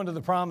ready to go into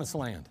the promised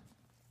land.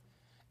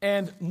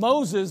 And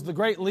Moses, the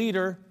great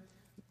leader,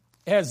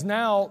 has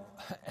now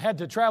had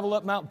to travel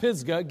up Mount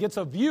Pisgah, gets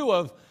a view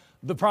of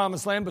the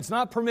promised land, but it's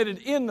not permitted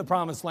in the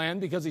promised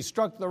land because he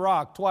struck the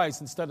rock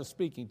twice instead of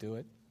speaking to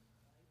it.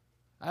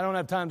 I don't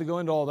have time to go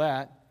into all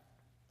that.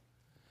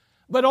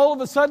 But all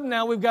of a sudden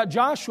now we've got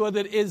Joshua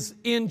that is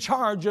in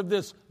charge of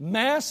this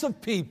mass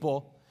of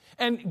people.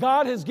 And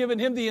God has given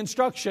him the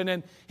instruction,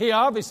 and he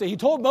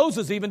told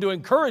Moses even to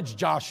encourage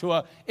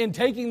Joshua in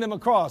taking them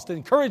across. To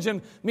encourage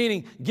him,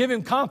 meaning give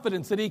him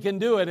confidence that he can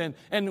do it,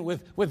 and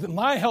with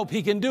my help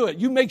he can do it.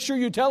 You make sure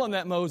you tell him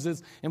that,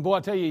 Moses. And boy, I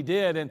tell you, he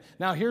did. And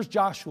now here's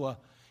Joshua.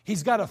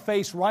 He's got to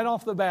face right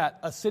off the bat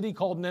a city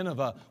called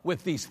Nineveh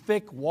with these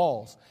thick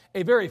walls.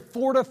 A very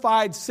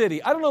fortified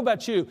city. I don't know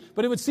about you,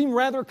 but it would seem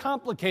rather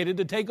complicated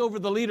to take over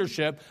the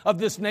leadership of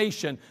this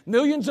nation.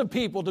 Millions of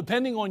people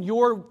depending on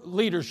your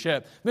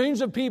leadership.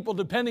 Millions of people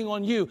depending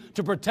on you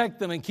to protect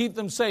them and keep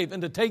them safe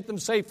and to take them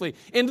safely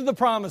into the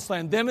promised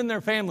land, them and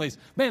their families.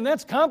 Man,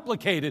 that's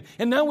complicated.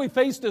 And now we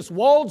face this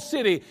walled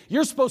city.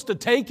 You're supposed to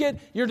take it,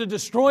 you're to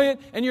destroy it,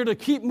 and you're to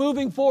keep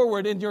moving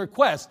forward in your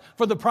quest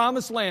for the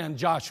promised land,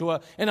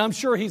 Joshua. And I'm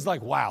sure he's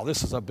like, wow,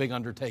 this is a big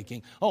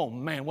undertaking. Oh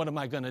man, what am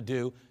I going to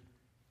do?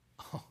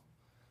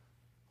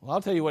 Well,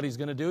 I'll tell you what he's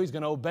going to do. He's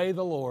going to obey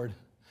the Lord.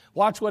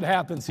 Watch what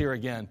happens here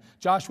again.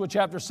 Joshua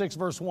chapter 6,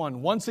 verse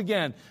 1. Once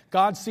again,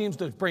 God seems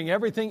to bring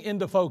everything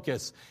into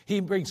focus. He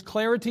brings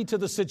clarity to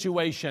the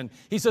situation.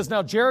 He says,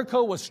 now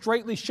Jericho was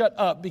straitly shut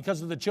up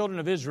because of the children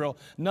of Israel.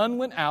 None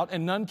went out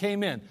and none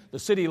came in. The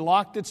city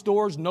locked its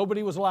doors.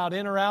 Nobody was allowed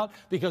in or out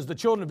because the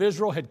children of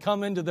Israel had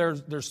come into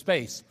their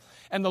space.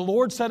 And the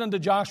Lord said unto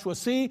Joshua,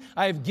 see,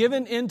 I have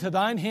given into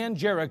thine hand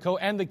Jericho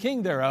and the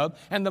king thereof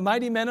and the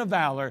mighty men of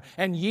valor,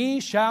 and ye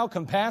shall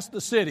compass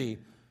the city,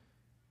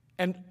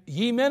 and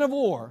ye men of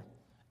war,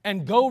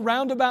 and go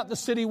round about the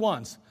city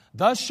once.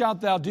 Thus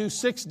shalt thou do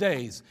 6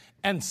 days.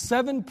 And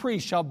 7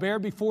 priests shall bear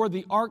before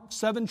the ark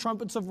 7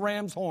 trumpets of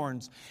ram's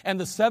horns. And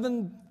the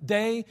 7th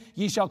day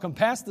ye shall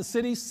compass the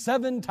city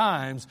 7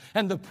 times,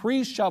 and the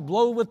priests shall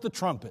blow with the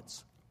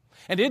trumpets.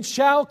 And it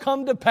shall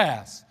come to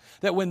pass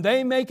that when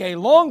they make a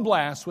long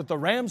blast with the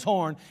ram's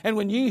horn, and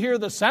when ye hear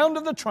the sound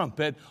of the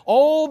trumpet,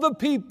 all the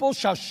people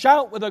shall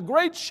shout with a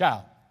great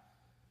shout.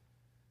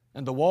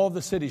 And the wall of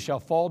the city shall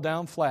fall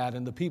down flat,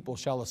 and the people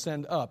shall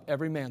ascend up,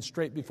 every man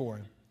straight before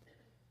him.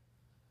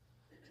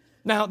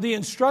 Now, the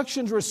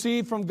instructions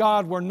received from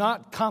God were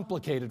not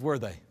complicated, were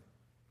they?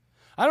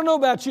 I don't know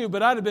about you,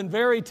 but I'd have been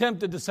very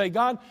tempted to say,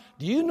 God,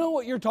 do you know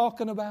what you're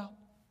talking about?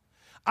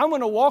 I'm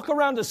going to walk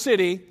around the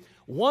city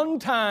one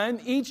time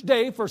each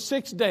day for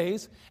 6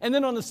 days, and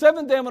then on the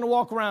 7th day I'm going to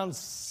walk around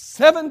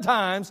 7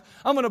 times.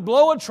 I'm going to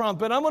blow a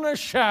trumpet. I'm going to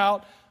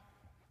shout,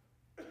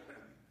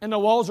 and the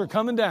walls are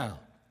coming down.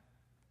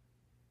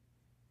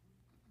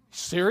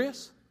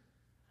 Serious?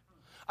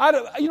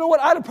 You know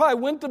what? I'd have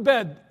probably went to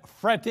bed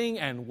fretting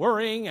and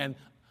worrying and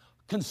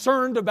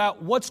concerned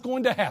about what's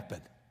going to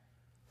happen.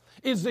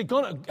 Is it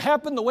going to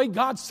happen the way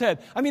God said?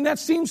 I mean, that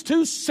seems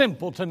too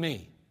simple to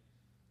me.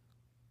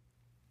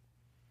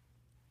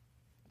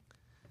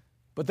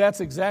 But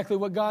that's exactly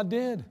what God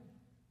did.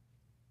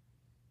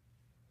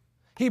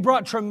 He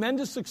brought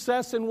tremendous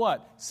success in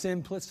what?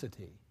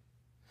 Simplicity.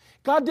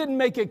 God didn't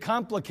make it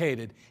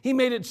complicated. He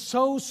made it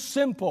so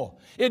simple.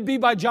 It'd be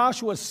by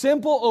Joshua's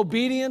simple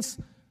obedience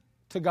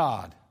to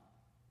God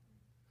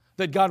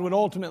that God would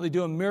ultimately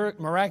do a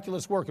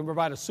miraculous work and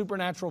provide a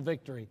supernatural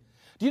victory.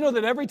 Do you know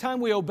that every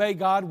time we obey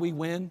God, we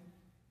win?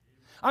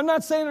 I'm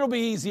not saying it'll be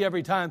easy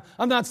every time.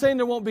 I'm not saying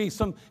there won't be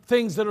some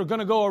things that are going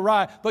to go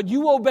awry. But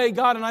you obey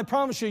God, and I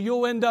promise you,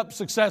 you'll end up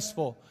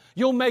successful.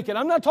 You'll make it.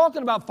 I'm not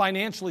talking about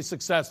financially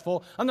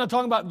successful. I'm not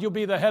talking about you'll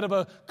be the head of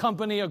a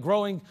company, a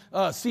growing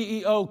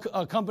CEO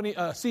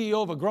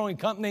of a growing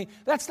company.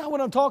 That's not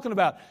what I'm talking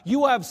about. You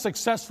will have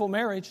successful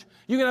marriage.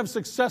 You can have a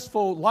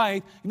successful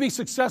life. You can be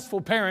successful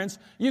parents.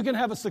 You can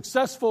have a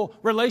successful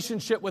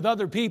relationship with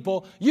other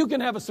people. You can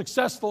have a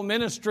successful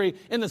ministry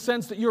in the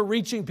sense that you're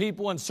reaching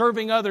people and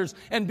serving others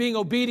and being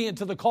obedient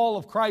to the call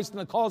of Christ and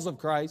the cause of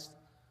Christ.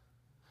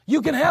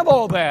 You can have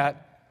all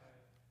that.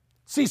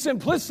 See,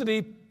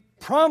 simplicity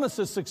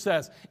promises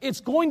success.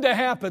 It's going to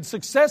happen.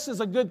 Success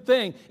is a good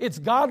thing. It's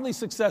godly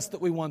success that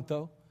we want,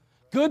 though.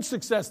 Good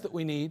success that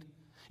we need.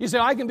 You say,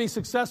 I can be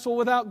successful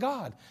without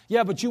God.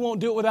 Yeah, but you won't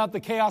do it without the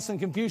chaos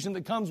and confusion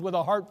that comes with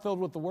a heart filled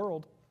with the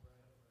world.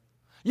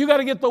 You got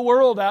to get the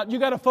world out. You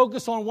got to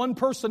focus on one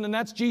person, and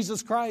that's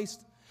Jesus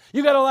Christ.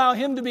 You got to allow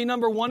Him to be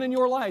number one in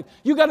your life.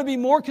 You got to be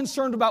more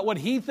concerned about what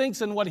He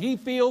thinks and what He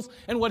feels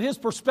and what His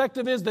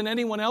perspective is than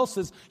anyone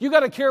else's. You got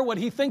to care what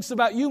He thinks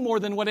about you more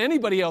than what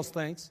anybody else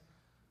thinks.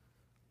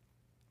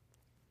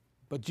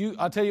 But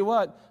I'll tell you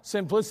what,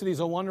 simplicity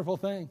is a wonderful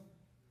thing.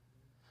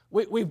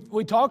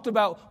 We talked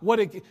about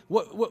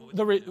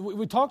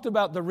we talked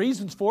about the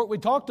reasons for it. We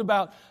talked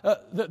about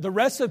the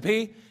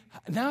recipe.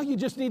 Now you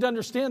just need to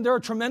understand there are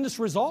tremendous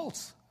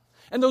results.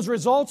 And those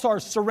results are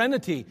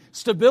serenity,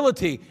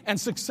 stability, and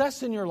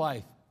success in your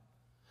life.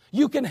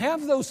 You can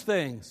have those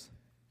things.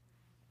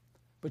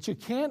 But you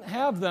can't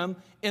have them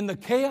in the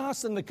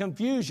chaos and the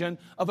confusion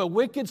of a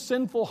wicked,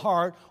 sinful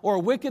heart or a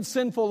wicked,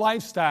 sinful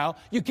lifestyle.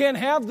 You can't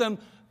have them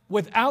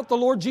without the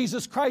Lord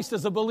Jesus Christ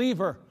as a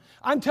believer.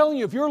 I'm telling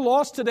you, if you're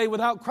lost today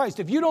without Christ,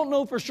 if you don't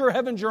know for sure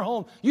heaven's your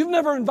home, you've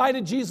never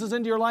invited Jesus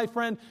into your life,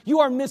 friend, you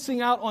are missing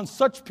out on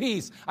such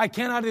peace. I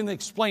cannot even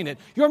explain it.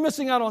 You're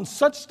missing out on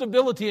such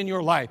stability in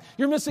your life.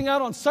 You're missing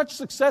out on such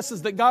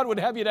successes that God would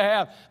have you to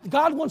have.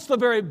 God wants the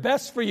very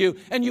best for you,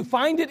 and you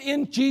find it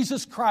in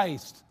Jesus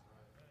Christ.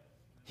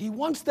 He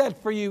wants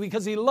that for you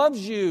because He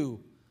loves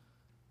you.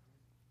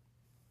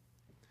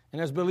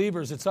 And as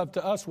believers, it's up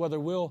to us whether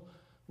we'll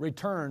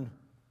return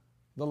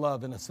the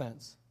love in a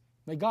sense.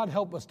 May God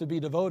help us to be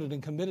devoted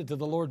and committed to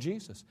the Lord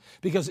Jesus.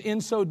 Because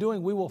in so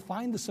doing, we will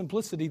find the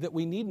simplicity that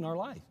we need in our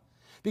life.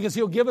 Because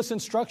He'll give us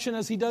instruction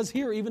as He does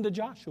here, even to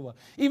Joshua.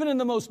 Even in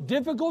the most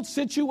difficult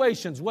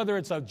situations, whether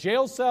it's a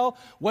jail cell,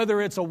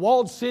 whether it's a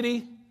walled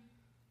city,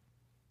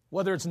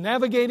 whether it's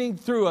navigating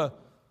through a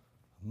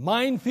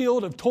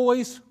minefield of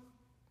toys.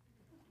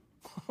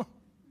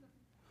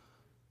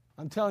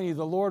 I'm telling you,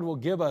 the Lord will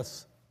give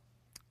us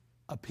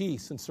a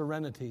peace and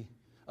serenity,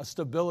 a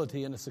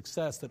stability and a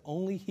success that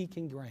only He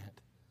can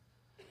grant.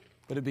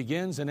 But it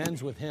begins and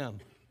ends with Him.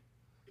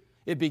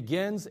 It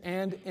begins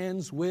and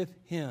ends with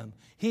Him.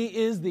 He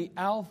is the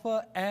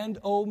Alpha and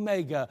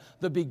Omega,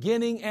 the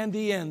beginning and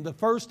the end, the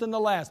first and the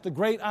last, the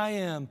great I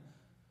am.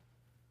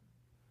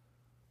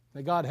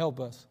 May God help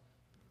us.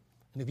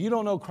 And if you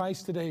don't know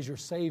Christ today as your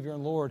Savior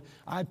and Lord,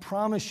 I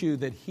promise you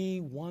that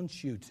He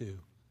wants you to.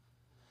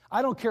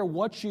 I don't care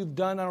what you've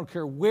done. I don't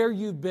care where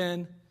you've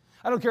been.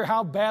 I don't care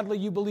how badly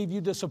you believe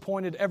you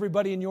disappointed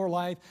everybody in your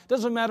life.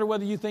 Doesn't matter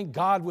whether you think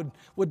God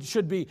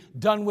should be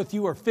done with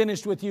you or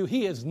finished with you.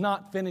 He is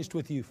not finished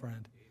with you,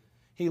 friend.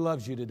 He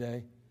loves you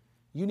today.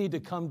 You need to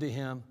come to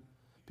Him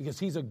because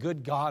He's a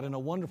good God and a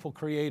wonderful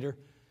Creator.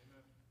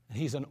 And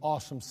He's an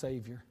awesome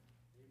Savior.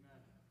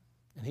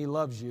 And He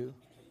loves you.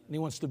 And He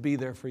wants to be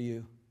there for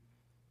you.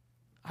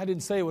 I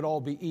didn't say it would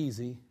all be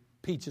easy,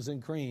 peaches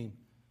and cream,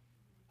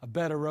 a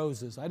bed of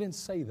roses. I didn't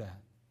say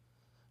that.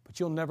 But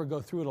you'll never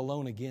go through it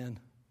alone again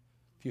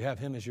if you have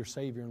Him as your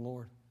Savior and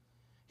Lord.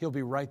 He'll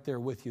be right there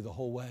with you the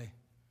whole way.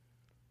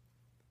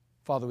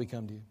 Father, we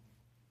come to You.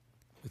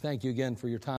 We thank You again for Your time.